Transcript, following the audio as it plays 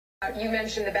You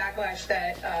mentioned the backlash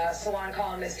that Salon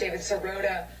columnist David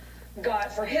Sirota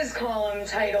got for his column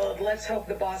titled, "Let's Hope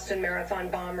the Boston Marathon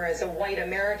Bomber is a White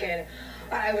American."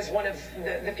 I was one of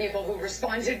the people who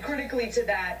responded critically to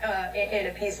that in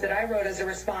a piece that I wrote as a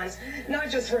response,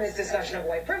 not just for his discussion of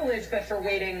white privilege, but for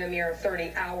waiting a mere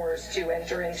 30 hours to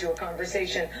enter into a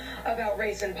conversation about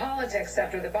race and politics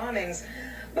after the bombings.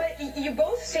 But you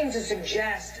both seem to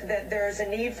suggest that there's a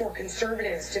need for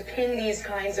conservatives to pin these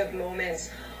kinds of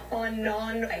moments on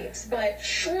non-whites. But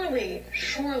surely,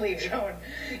 Joan,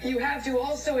 you have to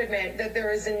also admit that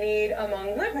there is a need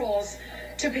among liberals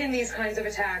to pin these kinds of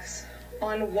attacks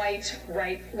on white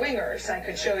right-wingers. I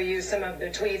could show you some of the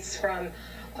tweets from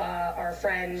our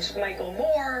friend Michael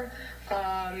Moore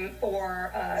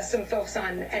or some folks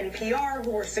on NPR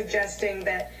who were suggesting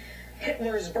that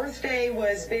Hitler's birthday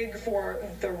was big for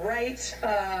the right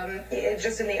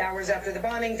just in the hours after the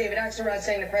bombing. David Axelrod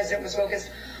saying the president was focused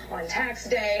on tax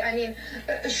day. I mean,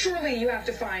 surely you have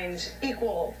to find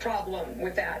equal problem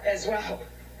with that as well.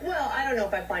 Well, I don't know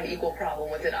if I find equal problem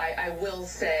with it. I will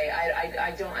say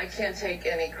I can't take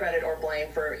any credit or blame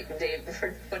for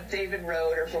what David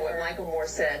wrote or for what Michael Moore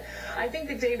said. I think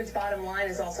that David's bottom line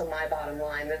is also my bottom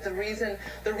line. That the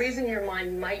reason your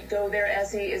mind might go there,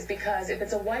 Essie, is because if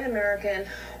it's a white American,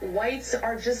 whites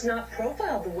are just not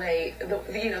profiled the way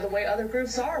the way other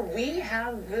groups are. We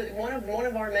have one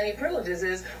of our many privileges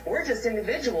is we're just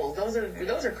individuals. Those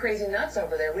are crazy nuts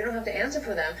over there. We don't have to answer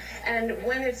for them. And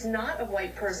when it's not a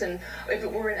white person, if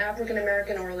it were an African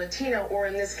American or a Latino, or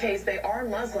in this case they are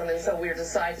Muslim, and so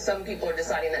some people are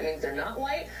deciding that means they're not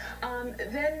white,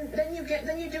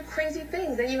 then you do crazy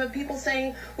things. Then you have people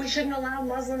saying we shouldn't allow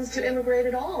Muslims to immigrate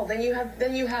at all. Then you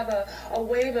have a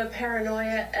wave of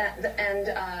paranoia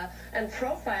and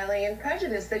profiling and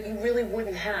prejudice that you really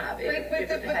wouldn't have if it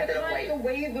had been a white. The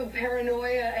wave of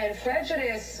paranoia and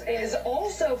prejudice is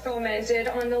also fomented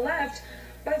on the left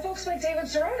by folks like David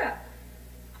Sirota.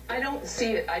 I don't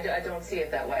see it. I don't see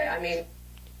it that way. I mean,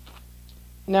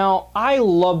 now I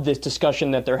love this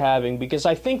discussion that they're having because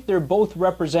I think they're both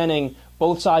representing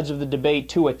both sides of the debate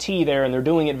to a T there, and they're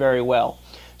doing it very well.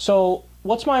 So,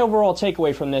 what's my overall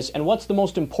takeaway from this, and what's the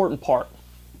most important part?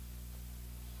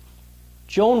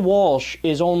 Joan Walsh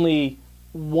is only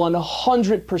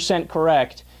 100%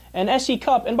 correct. And S.E.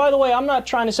 Cupp, and by the way, I'm not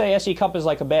trying to say S.E. Cupp is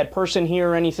like a bad person here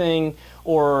or anything,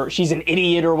 or she's an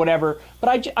idiot or whatever,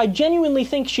 but I genuinely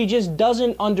think she just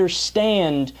doesn't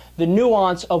understand the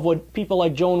nuance of what people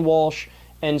like Joan Walsh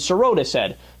and Sirota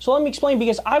said. So let me explain,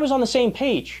 because I was on the same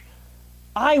page.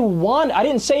 I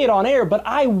didn't say it on air, but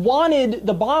I wanted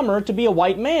the bomber to be a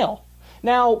white male.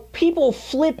 Now, people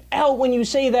flip out when you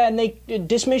say that and they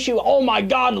dismiss you. Oh my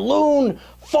God, loon,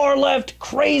 far left,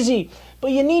 crazy.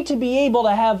 But you need to be able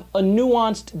to have a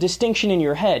nuanced distinction in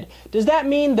your head. Does that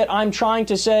mean that I'm trying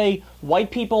to say white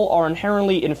people are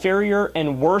inherently inferior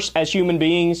and worse as human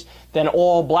beings than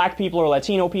all black people or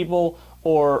Latino people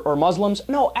or Muslims?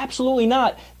 No, absolutely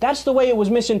not. That's the way it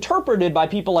was misinterpreted by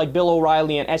people like Bill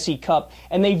O'Reilly and S.E. Cupp,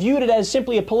 and they viewed it as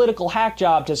simply a political hack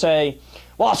job to say,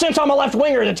 well, since I'm a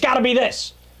left-winger, it's got to be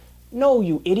this. No,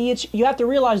 you idiots. You have to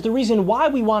realize the reason why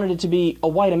we wanted it to be a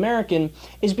white American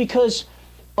is because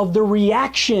of the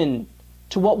reaction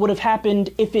to what would have happened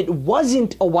if it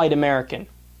wasn't a white American.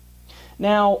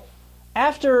 Now,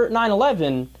 after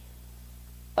 9/11,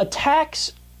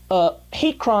 attacks,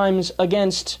 hate crimes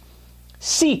against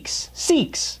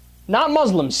Sikhs, not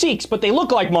Muslims, Sikhs, but they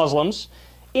look like Muslims,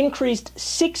 increased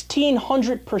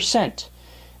 1,600%.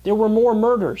 There were more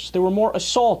murders, there were more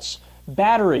assaults,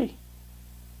 battery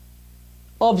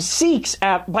of Sikhs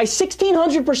by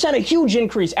 1,600%, a huge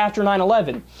increase after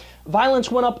 9/11. Violence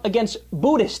went up against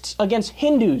Buddhists, against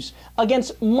Hindus,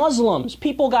 against Muslims.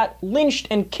 People got lynched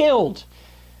and killed.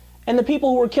 And the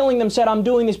people who were killing them said, I'm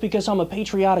doing this because I'm a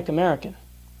patriotic American.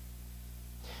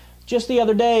 Just the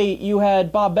other day, you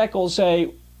had Bob Beckles say,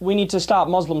 we need to stop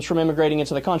Muslims from immigrating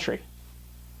into the country.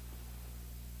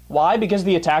 Why? Because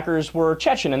the attackers were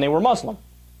Chechen and they were Muslim.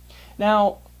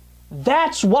 Now,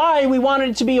 that's why we wanted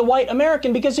it to be a white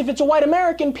American, because if it's a white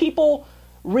American, people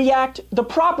react the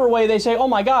proper way. They say, oh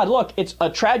my God, look, it's a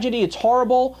tragedy, it's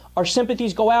horrible, our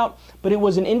sympathies go out, but it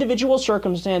was an individual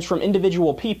circumstance from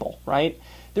individual people, right?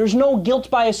 There's no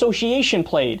guilt by association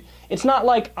played. It's not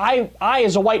like I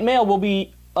as a white male will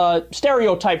be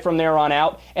stereotyped from there on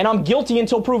out, and I'm guilty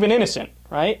until proven innocent,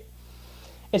 right?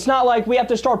 It's not like we have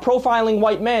to start profiling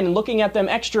white men and looking at them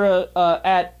extra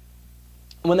at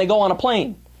when they go on a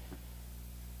plane.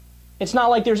 It's not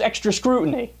like there's extra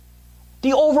scrutiny.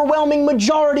 The overwhelming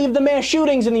majority of the mass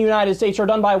shootings in the United States are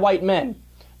done by white men.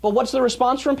 But what's the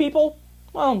response from people?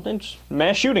 Well, it's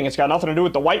mass shooting. It's got nothing to do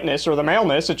with the whiteness or the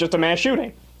maleness. It's just a mass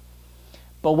shooting.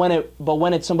 But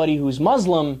when it's somebody who's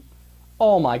Muslim,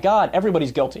 oh my God,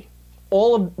 everybody's guilty.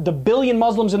 All of the billion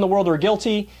Muslims in the world are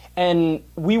guilty, and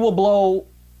we will blow,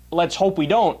 let's hope we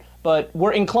don't, but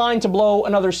we're inclined to blow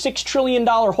another $6 trillion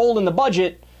hole in the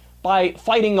budget by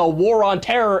fighting a war on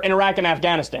terror in Iraq and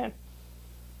Afghanistan.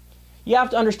 You have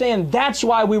to understand that's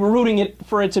why we were rooting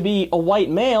for it to be a white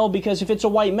male, because if it's a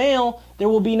white male, there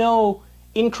will be no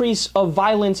increase of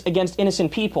violence against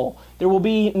innocent people. There will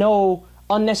be no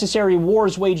unnecessary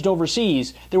wars waged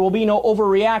overseas. There will be no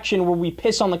overreaction where we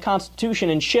piss on the Constitution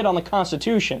and shit on the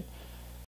Constitution.